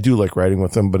that. I do like riding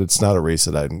with them, but it's not a race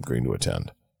that I'm going to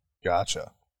attend.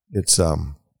 Gotcha. It's, I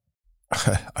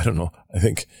don't know. I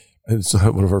think it's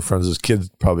one of our friends'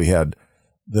 kids probably had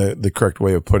the correct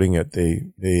way of putting it.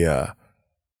 There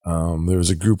was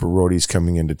a group of roadies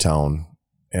coming into town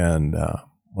and,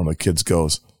 one of the kids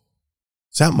goes,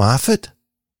 "Is that Moffitt?"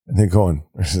 And they're going,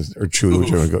 or Chewy,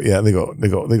 whichever go. Yeah, they go,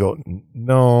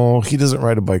 "No, he doesn't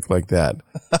ride a bike like that."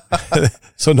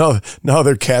 So now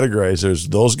they're categorized. There's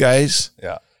those guys.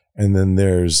 Yeah. And then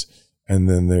there's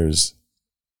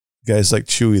guys like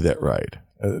Chewy that ride.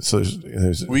 So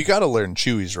there's we got to learn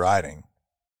Chewy's riding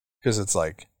because it's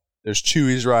like there's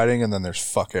Chewy's riding and then there's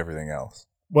fuck everything else.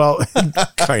 Well,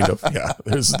 kind of. Yeah.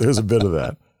 There's a bit of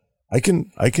that. I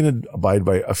can abide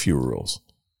by a few rules.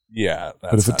 Yeah,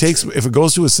 but if it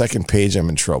goes to a second page, I'm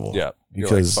in trouble. Yeah,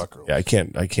 because like, fuck rules. Yeah, I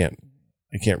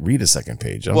can't read a second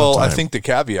page. Well, I think the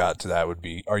caveat to that would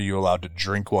be: are you allowed to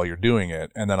drink while you're doing it?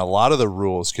 And then a lot of the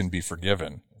rules can be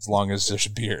forgiven as long as there's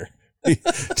beer.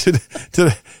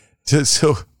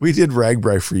 So we did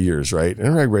Ragbri for years, right?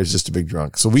 And Ragbri is just a big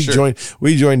drunk. So we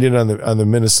joined in on the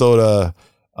Minnesota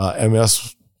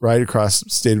MS ride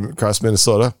across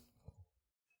Minnesota.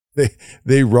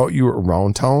 They route you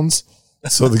around towns.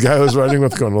 So the guy I was riding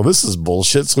with going, well, this is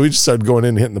bullshit. So we just started going in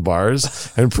and hitting the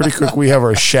bars. And pretty quick, we have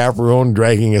our chaperone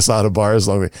dragging us out of bars.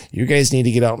 Like, you guys need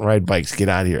to get out and ride bikes. Get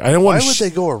out of here. I don't want. Why would they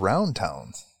go around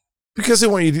towns? Because they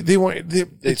want you.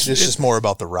 It's just more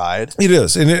about the ride. It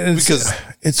is, and because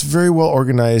it's very well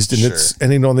organized,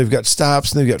 and they've got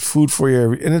stops and they've got food for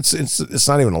you, and it's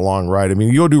not even a long ride. I mean,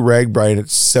 you go do Ragbri and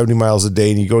it's 70 miles a day,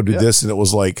 and you go do this and it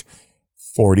was like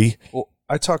 40. Well,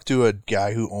 I talked to a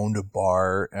guy who owned a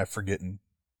bar, I'm forgetting,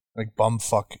 like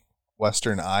bumfuck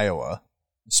Western Iowa,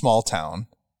 small town,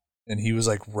 and he was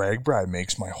like, Ragbri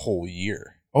makes my whole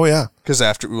year. Oh yeah, because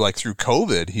after through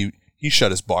COVID, he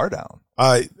shut his bar down.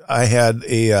 I had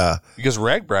a because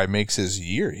Ragbri makes his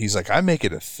year. He's like, I make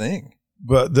it a thing.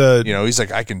 But he's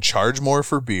like, I can charge more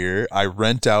for beer. I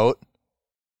rent out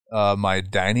my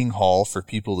dining hall for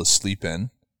people to sleep in.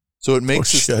 So it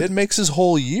makes his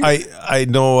whole year. I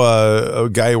know a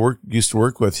guy used to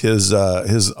work with his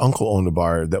uncle owned a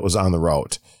bar that was on the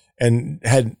route and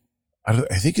I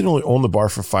think he'd only owned the bar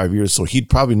for 5 years, so he'd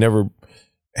probably never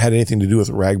had anything to do with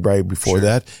Ragbri before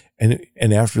that.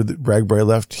 And after the Ragbri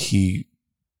left, he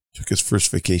took his first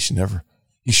vacation ever.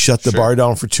 He shut the bar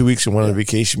down for 2 weeks and went on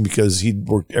vacation because he'd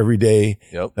worked every day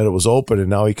that it was open, and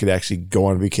now he could actually go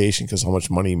on vacation because how much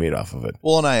money he made off of it.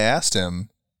 Well, and I asked him,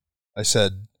 I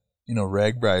said,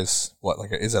 Ragbri's what,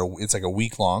 it's like a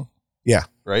week long? Yeah.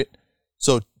 Right?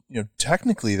 So,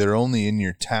 technically they're only in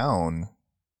your town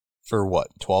for what,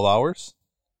 12 hours?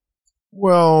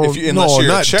 Well, technically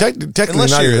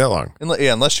not even that long.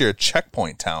 Unless you're a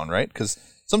checkpoint town, right? Because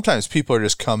sometimes people are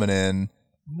just coming in,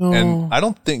 and I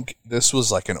don't think this was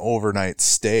like an overnight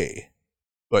stay,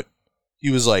 but he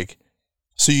was like,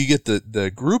 So you get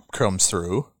the group comes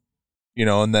through, you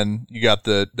know, and then you got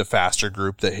the faster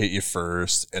group that hit you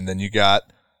first, and then you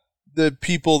got the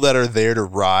people that are there to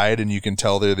ride, and you can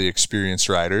tell they're the experienced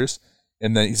riders.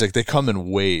 And then he's like, they come in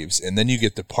waves, and then you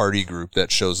get the party group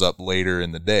that shows up later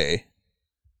in the day.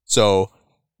 So,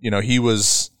 you know, he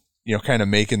was, you know, kind of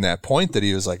making that point that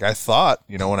he was like, I thought,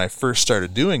 you know, when I first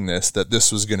started doing this, that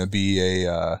this was going to be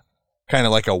a kind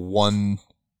of like a one,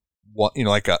 you know,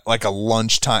 like a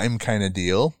lunchtime kind of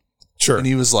deal. Sure. And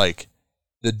he was like,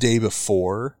 the day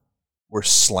before we're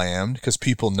slammed because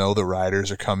people know the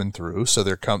riders are coming through. So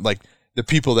they're like the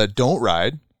people that don't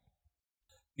ride,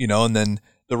 you know, and then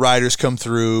the riders come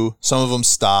through. Some of them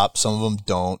stop, some of them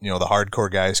don't. You know, the hardcore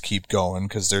guys keep going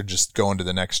because they're just going to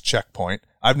the next checkpoint.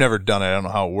 I've never done it. I don't know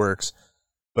how it works,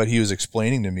 but he was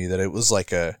explaining to me that it was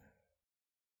like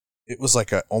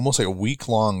almost like a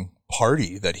week-long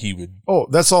party that he would. Oh,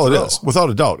 that's all it is, without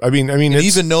a doubt. I mean, and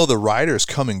even though the riders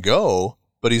come and go,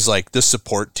 but he's like, the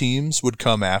support teams would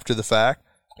come after the fact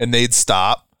and they'd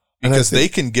stop because they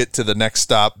can get to the next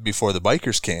stop before the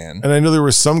bikers can. And I know there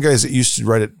were some guys that used to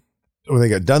ride it. When they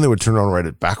got done, they would turn around and ride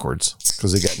it backwards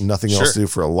because they got nothing else to do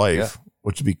for a life,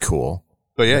 which would be cool.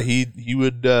 But yeah, he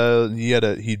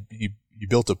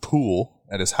built a pool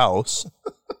at his house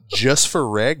just for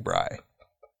RAGBRAI.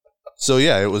 So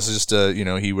yeah, it was just you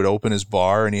know, he would open his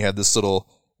bar and he had this little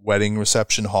wedding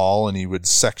reception hall and he would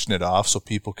section it off so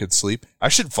people could sleep. I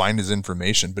should find his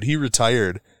information, but he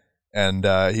retired and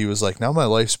he was like, now my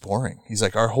life's boring. He's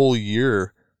like, our whole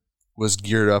year was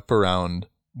geared up around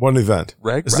one event.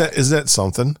 RAGBRAI. Is that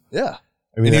something? Yeah.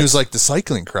 I mean, and he was like, the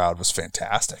cycling crowd was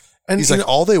fantastic. And he's like,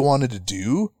 all they wanted to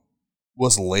do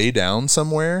was lay down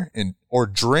somewhere or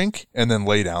drink and then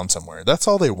lay down somewhere. That's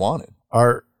all they wanted.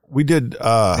 We did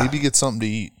maybe get something to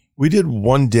eat. We did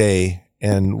one day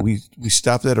and we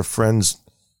stopped at a friend's.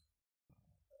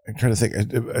 I'm trying to think.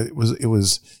 It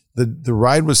was the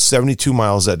ride was 72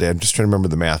 miles that day. I'm just trying to remember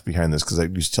the math behind this because I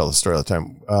used to tell the story all the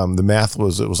time. The math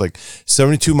was, it was like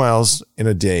 72 miles in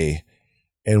a day.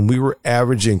 And we were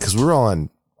averaging, because we were all on,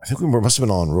 I think we must have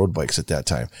been all on road bikes at that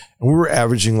time. And we were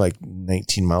averaging like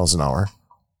 19 miles an hour.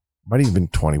 Might have even been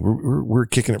 20. We're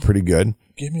kicking it pretty good.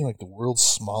 Gave me like the world's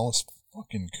smallest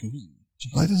fucking koozie.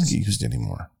 Well, it doesn't get used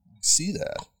anymore. I see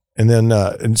that. And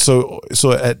then, so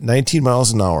at 19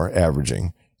 miles an hour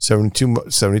averaging,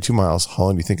 72 miles, how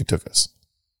long do you think it took us?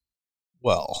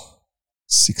 Well,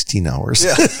 16 hours.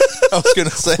 Yeah, I was going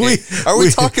to say, are we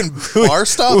talking bar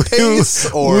stop pace?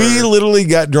 Or? We literally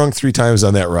got drunk 3 times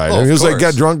on that ride. Oh, I mean, it was like,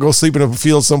 got drunk, go sleep in a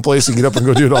field someplace and get up and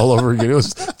go do it all over again.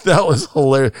 That was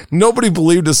hilarious. Nobody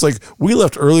believed us. Like, we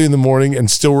left early in the morning and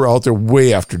still were out there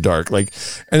way after dark. Like,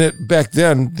 and back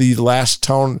then, the last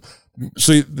town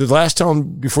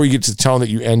before you get to the town that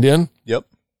you end in, yep,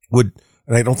 would,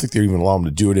 and I don't think they even allow them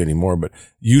to do it anymore, but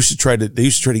they used to try to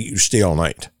get you to stay all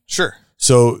night. Sure.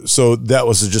 So that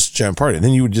was just a jam party. And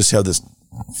then you would just have this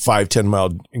 5-10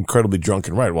 mile incredibly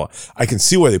drunken ride. Well, I can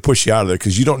see why they push you out of there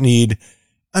because you don't need.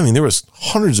 I mean, there was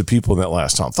hundreds of people in that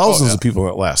last town, thousands of people in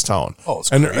that last town. Oh, it's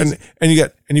crazy.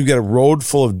 And you've got a road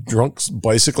full of drunk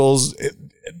bicycles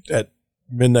at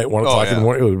midnight, 1 o'clock in the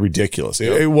morning. It was ridiculous.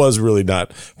 Yep. It was really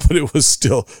not, but it was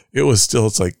still.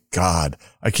 It's like, God,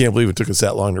 I can't believe it took us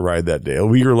that long to ride that day.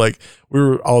 We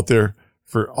were out there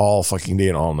for all fucking day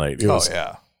and all night.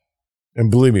 And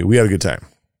believe me, we had a good time.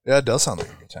 Yeah, it does sound like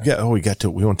a good time. Yeah.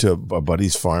 We went to a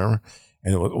buddy's farm,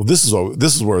 and this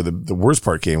is where the worst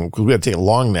part came, because we had to take a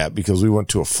long nap because we went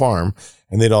to a farm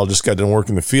and they'd all just got done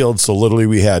working the field. So literally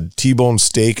we had T-bone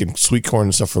steak and sweet corn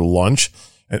and stuff for lunch,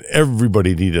 and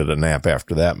everybody needed a nap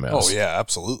after that mess. Oh yeah,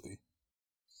 absolutely.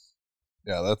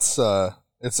 Yeah, that's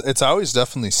it's always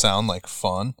definitely sound like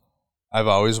fun. I've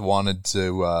always wanted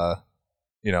to,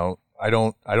 I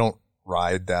don't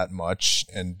ride that much,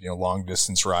 and long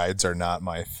distance rides are not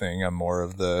my thing. I'm more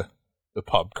of the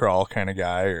pub crawl kind of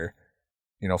guy, or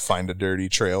find a dirty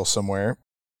trail somewhere.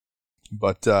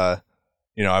 But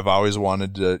I've always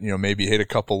wanted to maybe hit a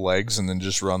couple legs and then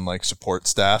just run like support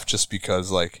staff, just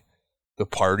because like the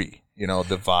party, the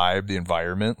vibe, the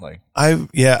environment. Like I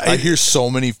hear so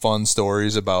many fun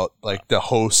stories about like the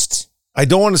host. I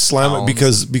don't want to slam it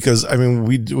because I mean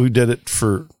we did it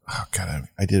for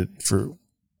I did it for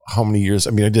how many years?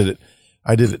 I mean, I did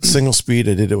it single speed.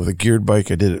 I did it with a geared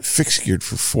bike. I did it fixed geared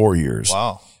for 4 years.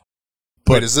 Wow.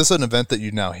 But wait, is this an event that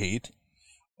you now hate?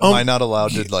 Am I not allowed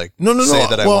to say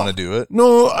that I want to do it?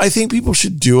 No, I think people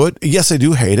should do it. Yes, I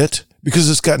do hate it because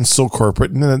it's gotten so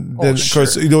corporate. And then of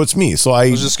course, it's me. So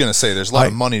I was just going to say there's a lot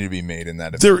of money to be made in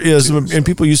that event. There is. And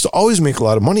people used to always make a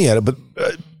lot of money at it, but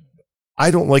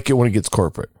I don't like it when it gets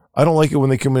corporate. I don't like it when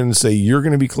they come in and say, you're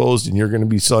going to be closed and you're going to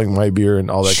be selling my beer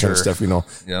and all that kind of stuff,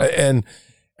 Yeah.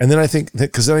 And then I think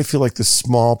that, because then I feel like the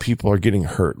small people are getting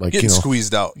hurt, like getting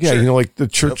squeezed out. Yeah, like the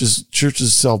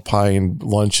churches sell pie and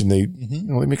lunch, and they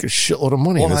they make a shitload of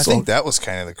money. Well, and I think that was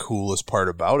kind of the coolest part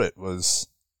about it was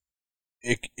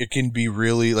it can be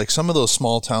really like some of those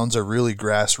small towns are really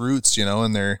grassroots,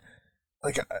 and they're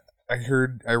like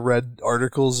I read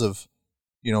articles of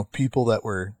people that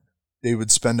they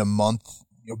would spend a month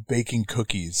baking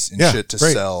cookies and shit to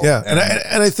sell. Yeah,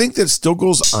 and I think that still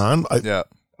goes on.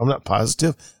 I'm not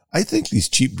positive. I think these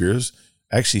cheap beers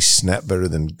actually snap better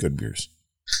than good beers.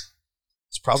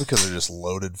 It's probably because they're just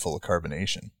loaded full of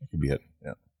carbonation. That could be it.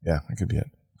 Yeah, that could be it.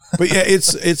 But yeah,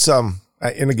 it's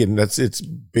and again, it's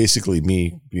basically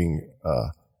me being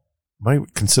am I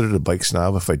considered a bike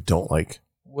snob if I don't like?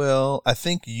 Well, I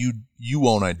think you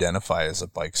won't identify as a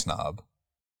bike snob,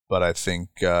 but I think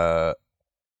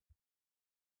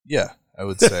I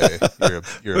would say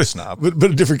you're a snob, but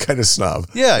a different kind of snob.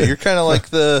 Yeah, you're kind of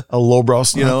like a lowbrow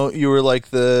snob. You were like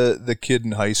the kid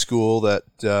in high school that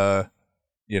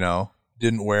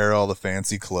didn't wear all the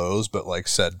fancy clothes, but like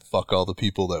said fuck all the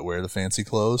people that wear the fancy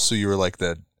clothes. So you were like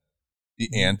the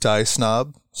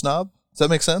anti-snob. Does that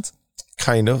make sense?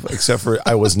 Kind of, except for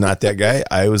I was not that guy.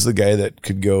 I was the guy that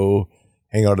could go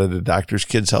hang out at a doctor's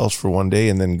kid's house for one day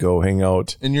and then go hang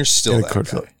out. And you're still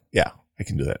that guy. Yeah, I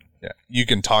can do that. Yeah, you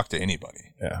can talk to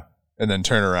anybody. Yeah, and then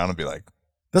turn around and be like,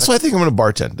 "That's why I think I'm going to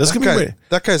bartend."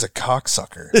 That guy's a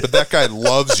cocksucker, but that guy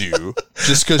loves you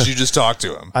just because you just talked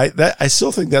to him. I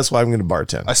still think that's why I'm going to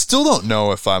bartend. I still don't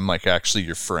know if I'm like actually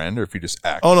your friend or if you just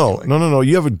act. Oh no, no!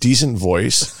 You have a decent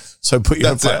voice, so I put you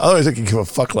on. Otherwise, I can give a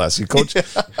fuck less. You coach.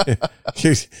 The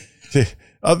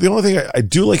only thing I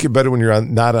do like it better when you're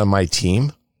not on my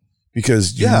team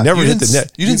because you never hit the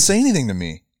net. You didn't say anything to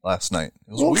me last night.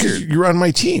 It was weird. You're on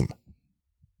my team.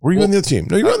 Were you on the other team?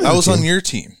 No, you're on the other team. I was on your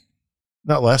team.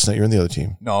 Not last night. You're on the other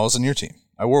team. No, I was on your team.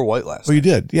 I wore white last night. Oh, you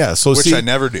did? Yeah. So which I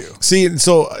never do. See,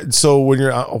 so when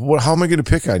you're, how am I going to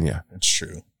pick on you? It's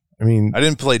true. I mean, I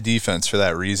didn't play defense for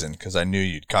that reason because I knew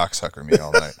you'd cocksucker me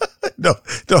all night. No,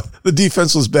 the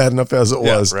defense was bad enough as it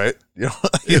was. Right? You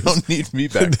don't need me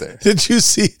back there. Did you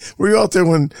see? Were you out there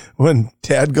when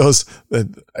Tad goes?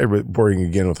 I'm boring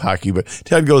again with hockey, but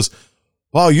Tad goes,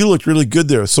 "Wow, you looked really good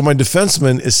there." So my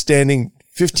defenseman is standing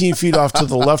 15 feet off to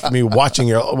the left of me, watching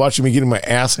me getting my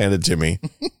ass handed to me.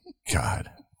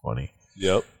 God, funny.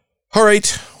 Yep. All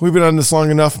right, we've been on this long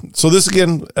enough. So this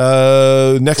again,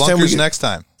 next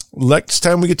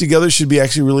time we get together should be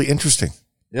actually really interesting.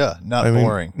 Yeah, not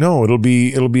boring. No, it'll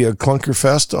be a clunker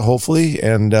fest, hopefully,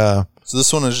 and so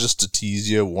this one is just to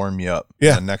tease you, warm you up.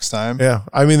 Yeah. And next time, yeah.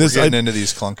 I mean, we're getting into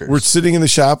these clunkers. We're sitting in the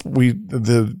shop.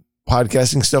 The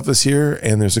podcasting stuff is here,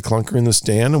 and there's a clunker in the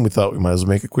stand, and we thought we might as well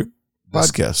make a quick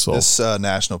podcast. So this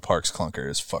National Parks clunker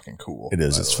is fucking cool. It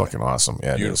is. It's fucking awesome.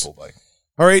 Yeah, beautiful bike.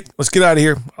 All right, let's get out of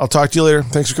here. I'll talk to you later.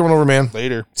 Thanks for coming over, man.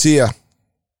 Later. See ya.